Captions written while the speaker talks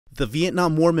The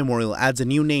Vietnam War Memorial adds a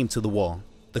new name to the wall.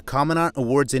 The Commandant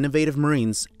awards innovative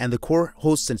Marines, and the Corps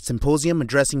hosts a symposium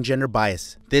addressing gender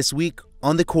bias. This week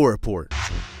on the Corps Report.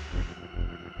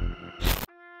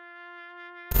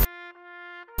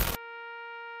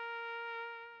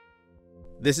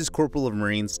 This is Corporal of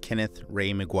Marines Kenneth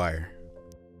Ray McGuire.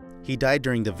 He died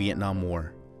during the Vietnam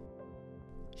War.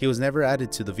 He was never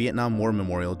added to the Vietnam War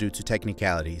Memorial due to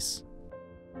technicalities.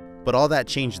 But all that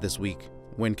changed this week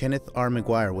when Kenneth R.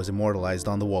 McGuire was immortalized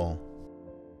on the wall.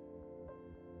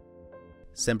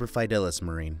 Semper Fidelis,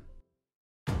 Marine.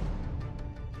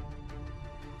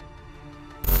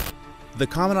 The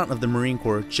Commandant of the Marine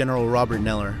Corps, General Robert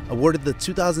Neller, awarded the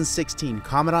 2016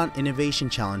 Commandant Innovation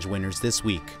Challenge winners this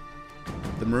week.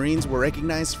 The Marines were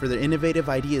recognized for their innovative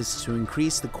ideas to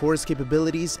increase the Corps'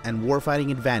 capabilities and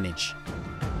warfighting advantage.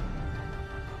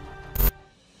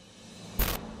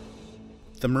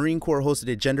 The Marine Corps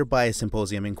hosted a Gender Bias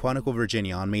Symposium in Quantico,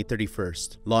 Virginia on May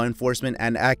 31st. Law enforcement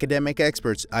and academic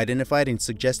experts identified and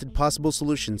suggested possible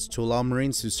solutions to allow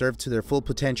Marines to serve to their full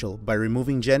potential by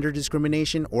removing gender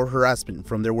discrimination or harassment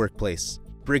from their workplace.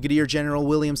 Brigadier General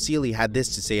William Seeley had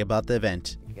this to say about the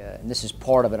event. And this is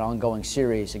part of an ongoing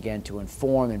series, again, to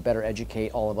inform and better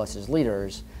educate all of us as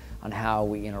leaders on how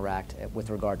we interact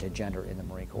with regard to gender in the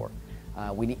Marine Corps.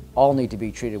 We all need to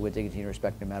be treated with dignity and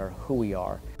respect no matter who we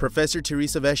are. Professor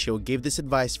Teresa Vecchio gave this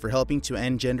advice for helping to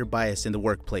end gender bias in the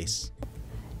workplace.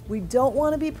 We don't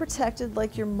want to be protected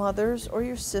like your mothers or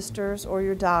your sisters or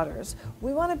your daughters.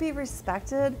 We want to be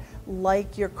respected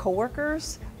like your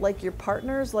coworkers, like your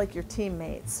partners, like your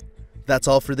teammates. That's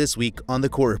all for this week on the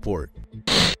Corps Report.